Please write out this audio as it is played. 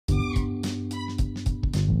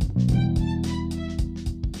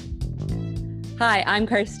Hi, I'm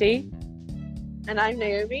Kirsty. And I'm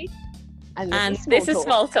Naomi. And this is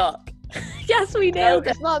Small Talk. Yes, we nailed it.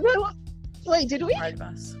 It's not. Wait, did we? Part of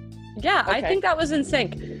us. Yeah, Okay. I think that was in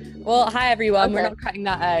sync. Well, hi everyone. Okay. We're not cutting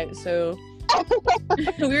that out, so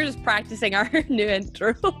we were just practicing our new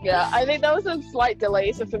intro. Yeah, I think there was a slight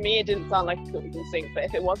delay, so for me it didn't sound like it was in sync, but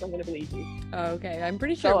if it was, I'm going to believe you. Okay, I'm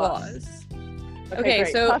pretty sure it was. Okay,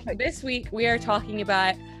 so perfect. This week we are talking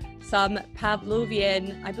about some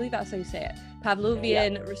Pavlovian, I believe that's how you say it,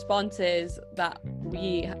 Pavlovian responses that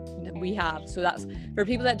we have. So that's for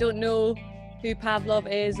people that don't know who Pavlov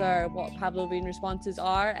is or what Pavlovian responses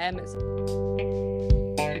are. It's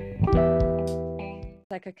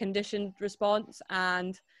like a conditioned response,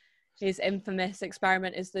 and his infamous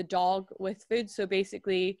experiment is the dog with food. So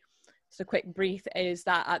basically, just a quick brief is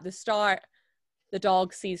that at the start, the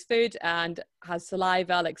dog sees food and has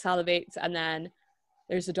saliva, like salivates, and then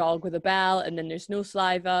there's a dog with a bell, and then there's no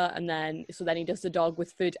saliva, and then he does the dog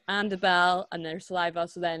with food and a bell, and there's saliva.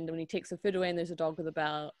 So then when he takes the food away, and there's a dog with a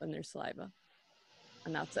bell, and there's saliva,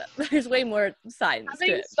 and that's it. There's way more science to it.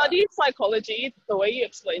 Having studied psychology, the way you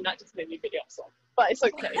explained that just made me really upset. But it's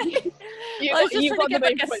okay. Well, it's just trying to give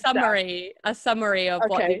like a summary of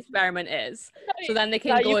what the experiment is, so then they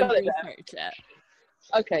can go and research it.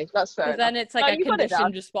 Okay, that's fair. Then it's like a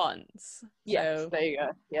conditioned response. Yes, so, there you go.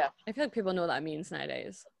 Yeah. I feel like people know what that means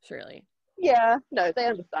nowadays, surely. Yeah, no, they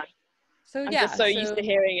understand. So I'm just so used to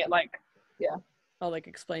hearing it, like, yeah. I'll like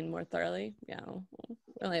explain more thoroughly. Yeah, we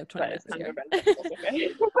only have 20 minutes here.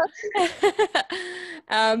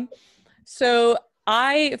 Okay. So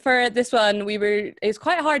for this one, it's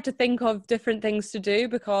quite hard to think of different things to do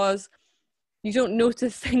because you don't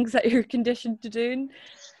notice things that you're conditioned to do.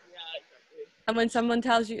 And when someone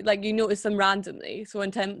tells you, like, you notice them randomly. So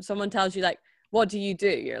when someone tells you, like, what do you do?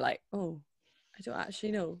 You're like, oh, I don't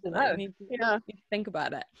actually know. Like, you need to think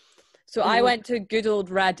about it. So I went to good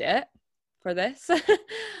old Reddit for this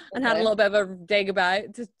and had a little bit of a dig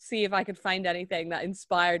about to see if I could find anything that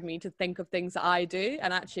inspired me to think of things that I do.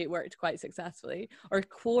 And actually it worked quite successfully. Or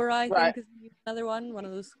Quora, I think, is another one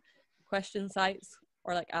of those question sites,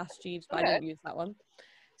 or like Ask Jeeves, but I don't use that one.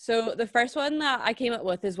 So the first one that I came up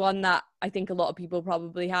with is one that I think a lot of people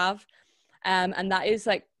probably have. And that is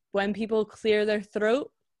like when people clear their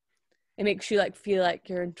throat, it makes you like feel like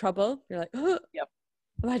you're in trouble. You're like, oh,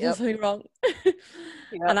 have I done something wrong?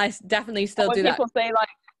 And I definitely still do that. People say like,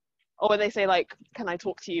 or when they say like, can I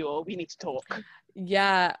talk to you, or we need to talk.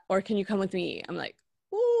 Yeah, or can you come with me? I'm like,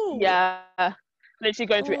 ooh. Yeah, literally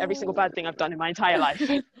going through every single bad thing I've done in my entire life.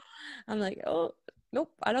 I'm like, oh. Nope,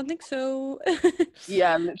 I don't think so.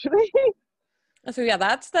 Yeah, literally. So yeah,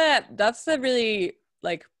 that's the really,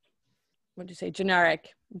 like, what do you say,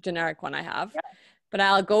 generic one I have. Yeah. But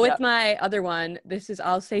I'll go with my other one.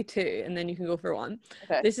 I'll say two, and then you can go for one.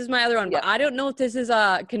 Okay. This is my other one, but I don't know if this is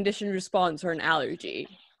a conditioned response or an allergy,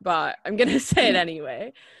 but I'm gonna say it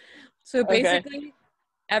anyway. So basically,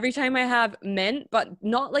 every time I have mint, but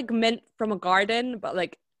not like mint from a garden, but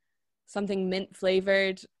like something mint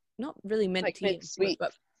flavored. Not really mint like tea, mint sweet,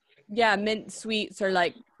 but yeah, mint sweets or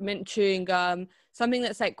like mint chewing gum, something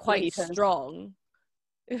that's like quite mojitos. Strong.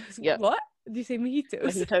 Yeah. What did you say? Mojitos?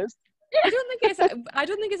 Mojitos. I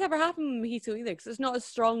don't think it's ever happened with mojito either, because it's not a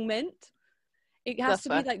strong mint. It has to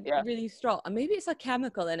be like really strong, and maybe it's a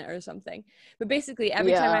chemical in it or something. But basically,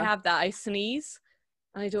 every time I have that, I sneeze,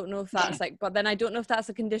 and I don't know if that's like. But then I don't know if that's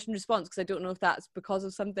a conditioned response, because I don't know if that's because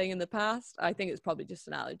of something in the past. I think it's probably just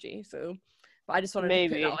an allergy. So. But I just wanted to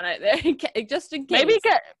put that one out there, just in case.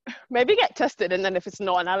 Maybe get tested, and then if it's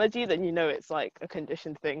not an allergy, then you know it's like a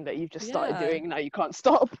conditioned thing that you've just started doing. Now you can't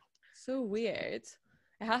stop. So weird.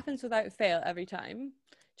 It happens without fail every time.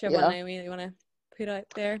 Do you have one, Naomi, that you want to put out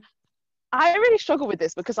there? I really struggle with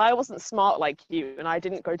this because I wasn't smart like you, and I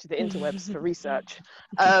didn't go to the interwebs for research.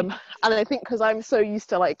 And I think because I'm so used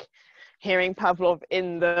to like hearing Pavlov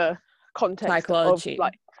in the context psychology. Of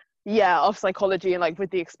like. Yeah, of psychology, and like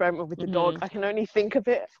with the experiment with the dog, I can only think of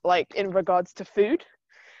it like in regards to food.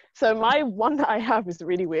 So my one that I have is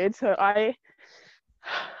really weird. So I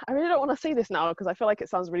really don't want to say this now because I feel like it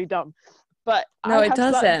sounds really dumb. But no, it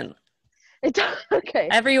doesn't. It does. Okay.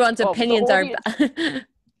 Everyone's opinions are.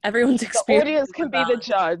 Everyone's experience. The audience can be the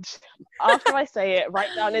judge. After I say it, write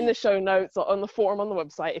down in the show notes or on the forum on the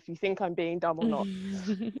website if you think I'm being dumb or not.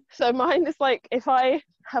 So mine is like, if I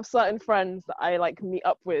have certain friends that I like meet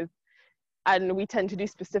up with, and we tend to do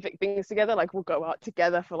specific things together, like we'll go out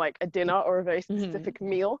together for like a dinner or a very specific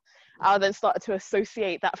meal, I'll then start to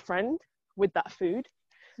associate that friend with that food.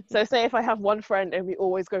 So say if I have one friend and we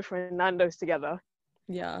always go for Nando's together,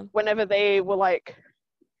 whenever they will like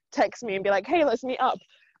text me and be like, hey, let's meet up,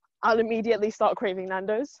 I'll immediately start craving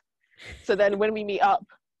Nando's. So then when we meet up,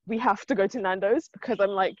 we have to go to Nando's because I'm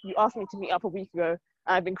like, you asked me to meet up a week ago.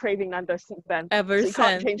 I've been craving Nando's since then. Ever so you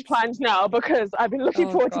can't change since. plans now because I've been looking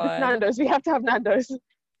Oh, forward to this God. Nando's. We have to have Nando's.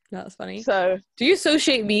 That's funny. So do you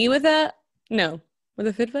associate me with that? No. With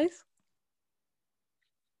a food place?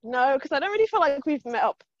 no, because I don't really feel like we've met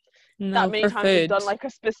up No, that many for times. We've food. done like a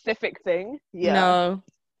specific thing. Yeah. No.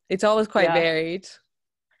 It's always quite Yeah. varied.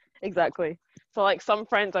 Exactly. So like some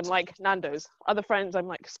friends I'm like Nando's, other friends I'm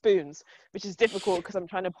like Spoons, which is difficult because I'm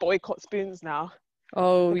trying to boycott Spoons now.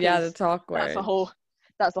 Oh, yeah, Because that's awkward. that's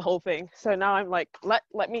the whole thing. So now I'm like,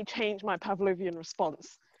 let me change my Pavlovian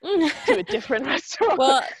response to a different restaurant.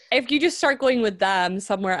 Well, if you just start going with them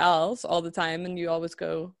somewhere else all the time and you always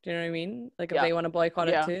go, do you know what I mean? Like if Yeah. they want to boycott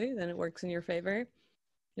it Yeah. too, then it works in your favor.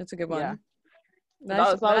 That's a good one. Yeah. That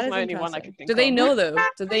That was is my only one I interesting. could think Do they of. know though?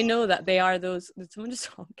 Do they know that they are those? Did someone just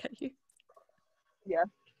honk at you? Yeah.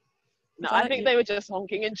 No, Is that I think you? they were just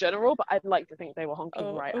honking in general, but I'd like to think they were honking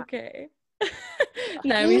Oh, right okay.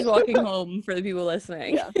 Naomi's walking home for the people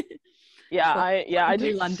listening. Yeah. I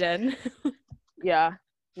Through do. London. Yeah.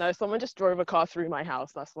 No, someone just drove a car through my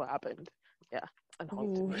house. That's what happened. Yeah. And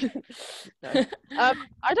honked. No.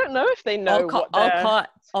 I don't know if they know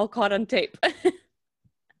all caught on tape.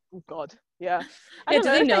 Oh God. Yeah. I Yeah, don't do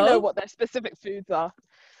know they if they know? know what their specific foods are.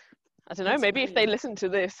 I don't know. That's Maybe if they funny. listen to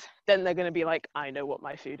this, then they're gonna be like, I know what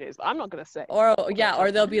my food is. But I'm not gonna say. Or yeah,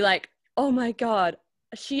 or they'll be like, "Oh my God,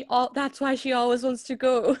 that's why she always wants to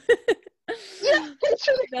go." Yeah,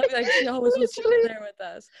 literally. They'll be like, "She always wants to go there with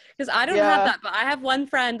us." Because I don't have that, but I have one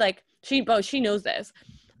friend like she knows this,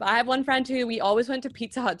 but I have one friend who we always went to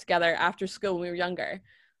Pizza Hut together after school when we were younger.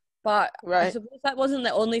 But I Right. suppose that wasn't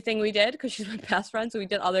the only thing we did because she's my best friend, so we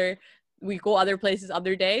go other places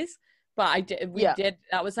other days. But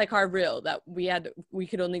that was like our rule that we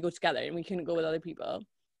could only go together and we couldn't go with other people.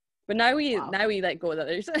 But now we like go with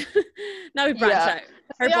others. Now we branch out.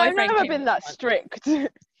 Her I've boyfriend never came been that once. strict.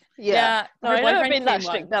 Yeah, No, her I've never boyfriend been that came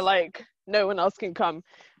strict once. that like no one else can come.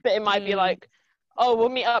 But it might be like, oh, we'll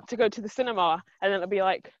meet up to go to the cinema, and then it'll be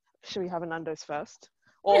like, should we have a Nando's first?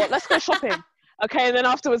 Or let's go shopping. Okay, and then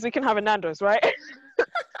afterwards we can have a Nando's, right?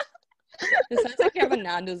 It sounds like you have a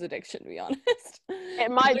Nando's addiction, to be honest.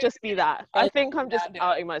 It might just be that. I think I'm just Nando's.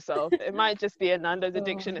 outing myself. It might just be a Nando's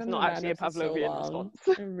addiction. It's not actually a Pavlovian response.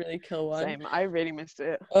 I really kill one. Same. I really missed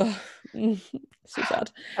it. Oh, so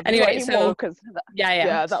sad. Have Anyway, you got any so more?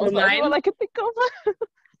 yeah. That So was the only one I could think of.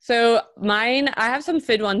 So mine, I have some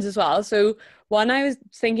food ones as well. So one I was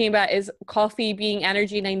thinking about is coffee being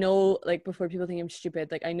energy. And I know, like, before people think I'm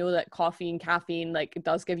stupid, like, I know that coffee and caffeine, like, it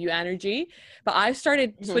does give you energy. But I've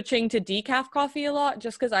started switching to decaf coffee a lot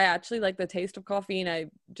just because I actually like the taste of coffee and I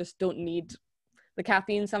just don't need the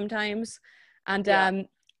caffeine sometimes. And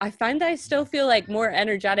I find that I still feel, like, more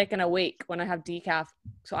energetic and awake when I have decaf.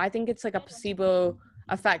 So I think it's, like, a placebo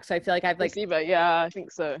effect. So I feel like I've, like, Placebo, yeah, I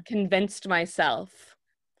think so. convinced myself.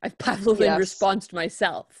 I've Pavlovian responded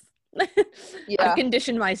myself. I've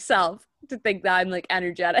conditioned myself to think that I'm like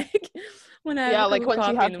energetic when I like once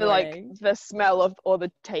you have the smell of or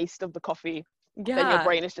the taste of the coffee, then your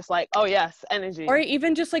brain is just like, oh yes, energy. Or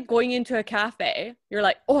even just like going into a cafe, you're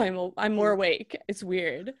like, oh, I'm more awake. It's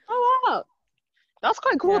weird. Oh wow, that's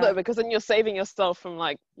quite cool though, because then you're saving yourself from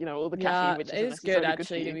like all the caffeine, which is good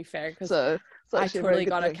actually, to be fair, because I totally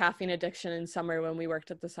got a caffeine addiction in summer when we worked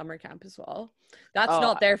at the summer camp as well. That's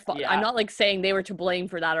not their fault. I'm not like saying they were to blame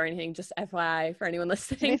for that or anything, just FYI for anyone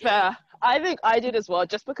listening. To be fair, I think I did as well,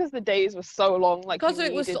 just because the days were so long. Like because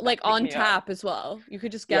it was like on tap as well. You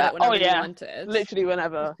could just get it whenever you wanted. Literally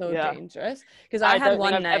whenever. So dangerous. Because I had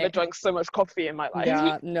one night. I've ever drunk so much coffee in my life.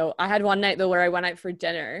 Yeah, no. I had one night though where I went out for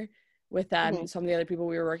dinner with some of the other people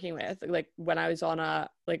we were working with. Like when I was on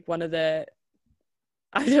one of the,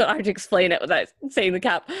 I don't know how to explain it without saying the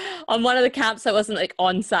camp, on one of the camps that wasn't like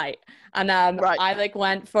on site, and I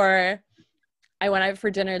went out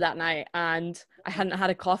for dinner that night and I hadn't had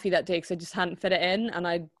a coffee that day because I just hadn't fit it in, and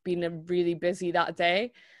I'd been really busy that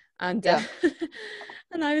day, and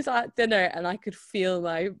and I was at dinner and I could feel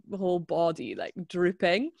my whole body like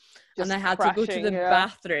drooping, and I had to go to the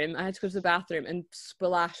bathroom. I had to go to the bathroom and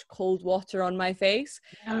splash cold water on my face.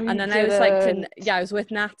 And then I was like, I was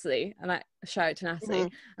with Natalie, and I shout out to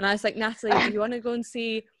Natalie, and I was like, Natalie, do you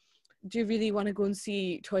really want to go and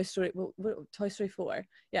see Toy Story? Toy Story 4.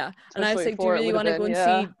 Yeah. And I was like, do you really want to go and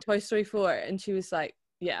see Toy Story 4? And she was like,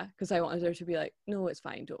 yeah, because I wanted her to be like, no, it's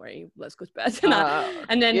fine, don't worry, let's go to bed.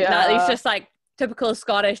 And then Natalie's just like, typical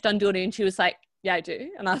Scottish Dundonian, and she was like, yeah, I do.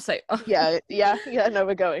 And I was like, oh. Yeah, no,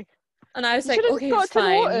 we're going. And I was You like, should have just okay, got it's Tim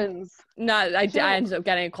fine. Hortons. No, I ended up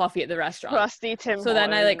getting a coffee at the restaurant. Trusty Tim Hortons. So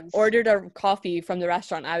then I like ordered a coffee from the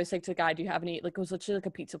restaurant. I was like to the guy, do you have any, like it was literally like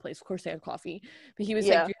a pizza place. Of course they had coffee. But he was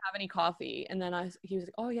like, do you have any coffee? And then he was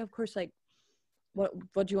like, oh yeah, of course, like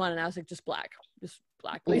what do you want? And I was like, just black,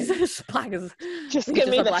 please. Just black is just give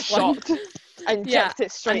me the shot and inject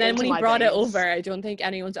it straight. And then into when he my brought veins. it over, I don't think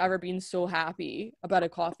anyone's ever been so happy about a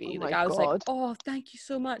coffee. Oh like my I was God. like, oh, thank you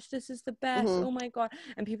so much. This is the best. Oh my God.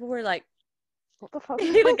 And people were like, what the fuck?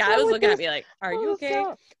 the guy was looking at me like, are you okay?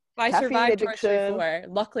 But I survived Toy Story 4.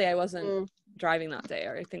 Luckily, I wasn't driving that day,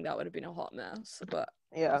 or I think that would have been a hot mess. But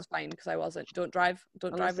it's fine because I wasn't. Don't drive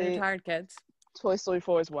when you're tired, kids. Toy Story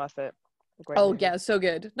 4 is worth it. Movie. Yeah, so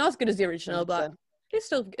good. Not as good as the original, 100%. But it's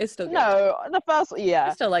still good. No, the first,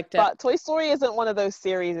 I still liked it. But Toy Story isn't one of those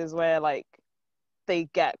series where like they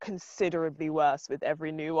get considerably worse with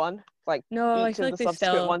every new one. Like each of the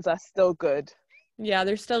subsequent ones are still good. Yeah,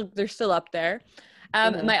 they're still up there.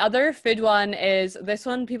 My other food one is this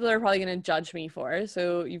one. People are probably going to judge me for.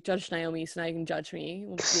 So you've judged Naomi, so now you can judge me.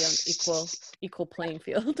 We'll be on equal playing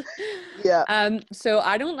field. Yeah. So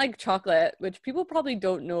I don't like chocolate, which people probably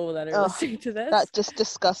don't know that are listening to this. That just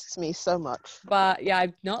disgusts me so much. But yeah,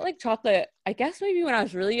 I've not liked chocolate. I guess maybe when I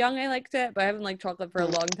was really young I liked it, but I haven't liked chocolate for a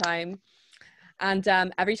long time. And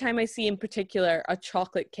every time I see in particular a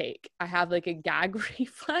chocolate cake, I have like a gag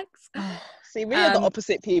reflex. See, we are the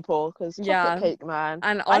opposite people, because chocolate cake, man.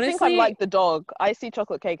 And honestly, I think I'm like the dog. I see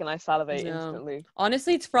chocolate cake and I salivate instantly.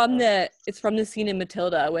 Honestly, it's from the scene in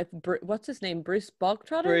Matilda with what's his name, Bruce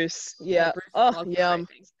Bogtrotter. Bruce, yeah. Bruce yum.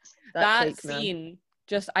 That cake, scene,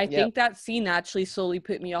 man. I think that scene actually slowly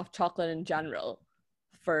put me off chocolate in general,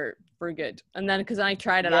 for good. And then because I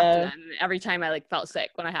tried it after that, and every time I like felt sick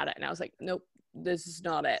when I had it, and I was like, nope, this is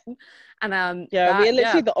not it. And we're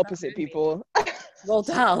literally the opposite people. Well,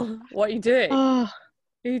 Dal, what are you doing? Who are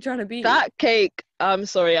you trying to be? That cake, I'm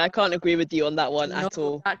sorry, I can't agree with you on that one at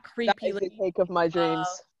all. That creepy the cake of my dreams.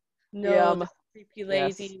 The creepy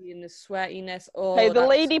lady and the sweatiness. Oh, hey, the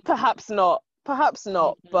lady, perhaps not,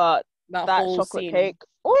 but that chocolate scene. Cake.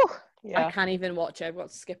 Oh, yeah. I can't even watch it. I've got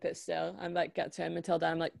to skip it still. I'm like, get to Matilda.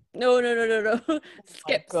 I'm like, no.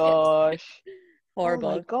 Skip. Gosh. Horrible.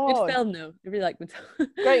 Oh my God. Good film, though. I really like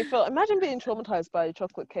Matilda. Great film. Imagine being traumatized by a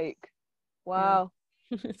chocolate cake. Wow.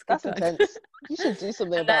 That's intense. You should do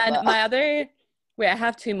something about that. My other... Wait, I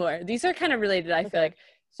have two more. These are kind of related, I feel like.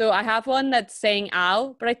 So I have one that's saying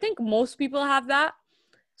ow, but I think most people have that.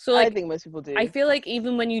 So like, I think most people do. I feel like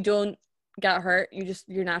even when you don't get hurt,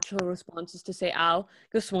 your natural response is to say ow.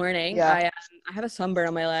 This morning, I had a sunburn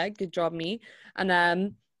on my leg. Good job, me. And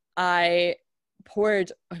I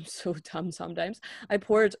poured, I'm so dumb sometimes, I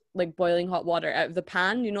poured like boiling hot water out of the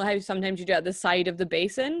pan. You know how sometimes you do it at the side of the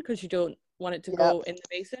basin because you don't want it to go in the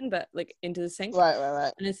basin, but like into the sink. Right.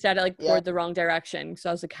 And instead I like poured the wrong direction, so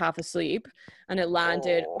I was like half asleep, and it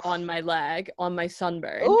landed on my leg, on my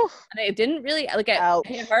sunburn. And it didn't really like it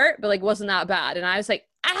hurt, but like wasn't that bad. And I was like,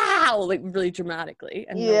 ow, like really dramatically.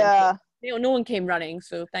 And no one came running,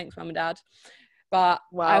 so thanks, Mom and Dad. But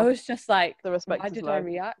I was just like, why did I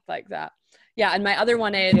react like that? Yeah, and my other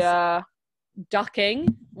one is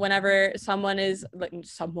ducking whenever someone is like not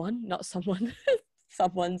someone.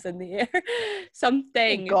 Someone's in the air.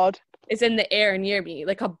 Something is in the air near me,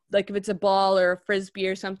 like if it's a ball or a frisbee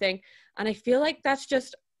or something. And I feel like that's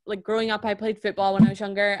just like growing up. I played football when I was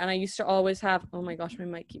younger, and I used to always have. Oh my gosh, my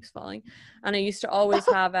mic keeps falling. And I used to always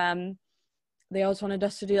have. They always wanted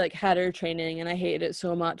us to do like header training, and I hated it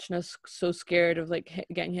so much, and I was so scared of like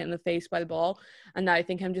getting hit in the face by the ball. And now I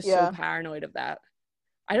think I'm just so paranoid of that.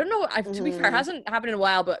 I don't know. To be fair, it hasn't happened in a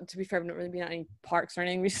while, but to be fair, I've not really been at any parks or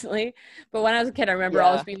anything recently. But when I was a kid, I remember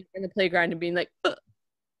always being in the playground and being like,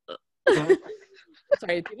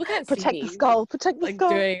 sorry, people can't see me. Protect the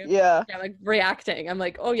skull. Doing, like reacting. I'm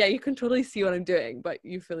like, oh yeah, you can totally see what I'm doing, but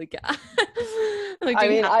you fully can't. Like,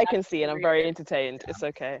 I can see, and I'm very entertained. It's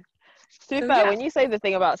okay. To be fair, when you say the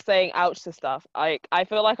thing about saying ouch to stuff, I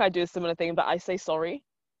feel like I do a similar thing, but I say sorry.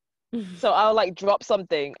 So I'll like drop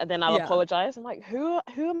something and then I'll apologize. I'm like, who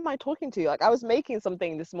am I talking to? Like I was making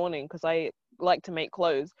something this morning because I like to make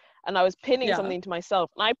clothes, and I was pinning something to myself,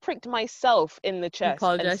 and I pricked myself in the chest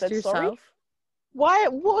and said to sorry. Why?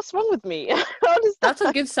 What's wrong with me? That's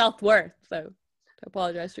a good self-worth, though. To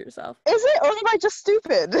apologize to yourself. Is it, or am I just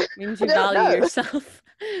stupid? Means you value yourself.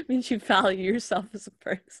 Means you value yourself as a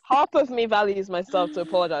person. Half of me values myself to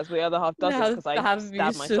apologize, but the other half doesn't because I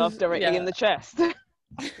stabbed myself directly in the chest. The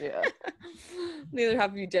other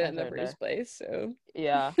half of you did it in the first place, so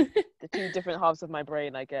the two different halves of my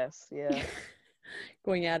brain, I guess.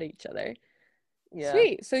 Going at each other. Yeah.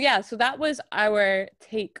 Sweet. So yeah, so that was our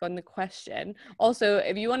take on the question. Also,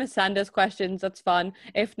 if you want to send us questions, that's fun.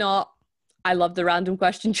 If not, I love the random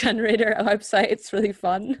question generator website. It's really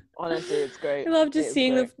fun. Honestly, it's great. I love just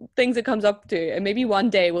seeing the things it comes up to. And maybe one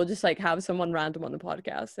day we'll just like have someone random on the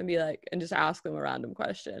podcast and be like, and just ask them a random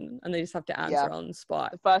question and they just have to answer on the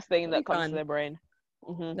spot. The first thing That'd that comes to their brain.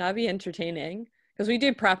 Mm-hmm. That'd be entertaining. Because we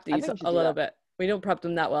do prep these a little bit. We don't prep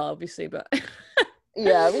them that well, obviously, but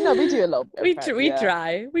yeah, we do a little bit. We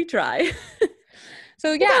try.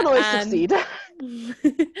 So yeah, we don't always succeed.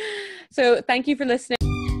 So thank you for listening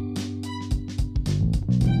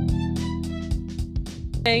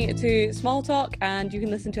to Small Talk, and you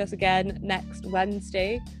can listen to us again next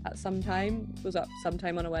Wednesday at some time. It goes up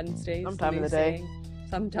sometime on a Wednesday. Sometime in the day.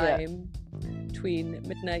 Sometime between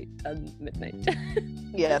midnight and midnight.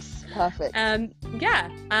 Yes, perfect. Yeah,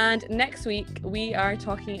 and next week we are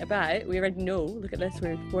talking about, we already know, look at this,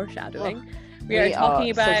 we're foreshadowing. We are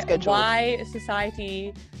talking about why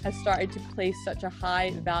society has started to place such a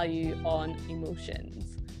high value on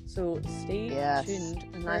emotions. So stay tuned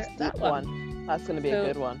for nice that deep one. That's going to be a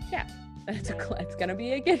good one. Yeah, it's going to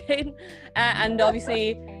be a good one. And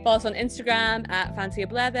obviously follow us on Instagram at Fancy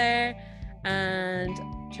of Leather, and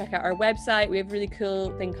check out our website. We have a really cool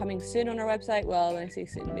thing coming soon on our website. Well, when I say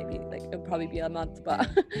soon, maybe like it'll probably be a month, but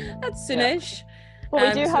that's soonish. Yeah.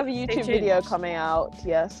 But we do have a YouTube video coming out,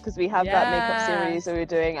 yes, because we have that makeup series that we're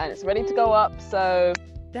doing, and it's ready to go up. So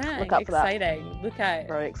look out for that. Exciting! Look out!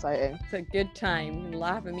 Very exciting. It's a good time. You can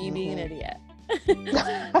laugh at me being an idiot.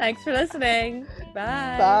 Thanks for listening.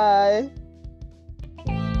 Bye. Bye.